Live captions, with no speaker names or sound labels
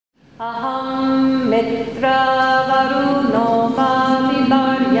Aham mitra varuno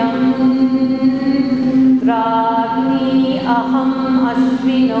bhavivaryam dragni aham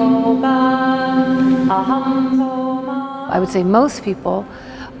ashvino aham soma. I would say most people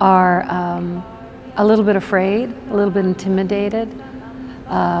are a little bit afraid, a little bit intimidated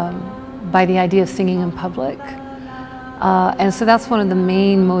by the idea of singing in public. And so that's one of the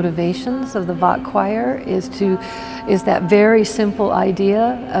main motivations of the Voc choir is that very simple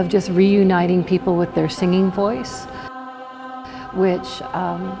idea of just reuniting people with their singing voice, which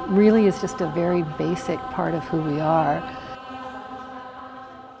really is just a very basic part of who we are.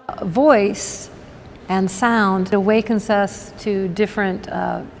 Voice and sound awakens us to different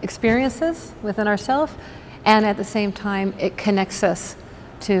experiences within ourselves, and at the same time it connects us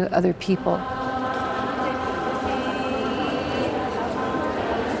to other people.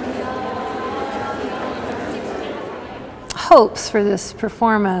 Hopes for this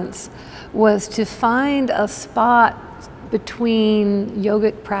performance was to find a spot between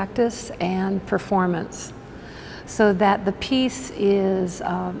yogic practice and performance, so that the piece is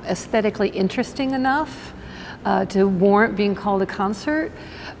aesthetically interesting enough to warrant being called a concert,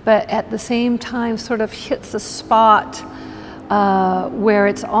 but at the same time sort of hits a spot where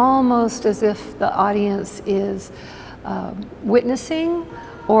it's almost as if the audience is witnessing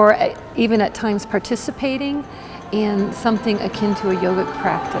or even at times participating in something akin to a yogic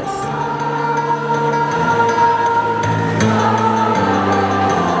practice.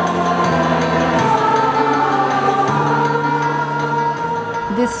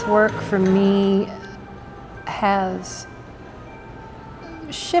 This work for me has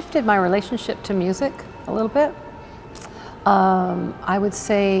shifted my relationship to music a little bit. I would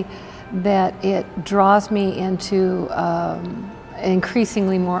say that it draws me into an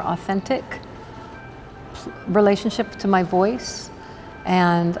increasingly more authentic relationship to my voice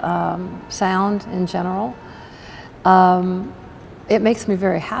and sound in general. It makes me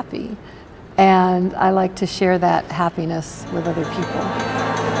very happy, and I like to share that happiness with other people.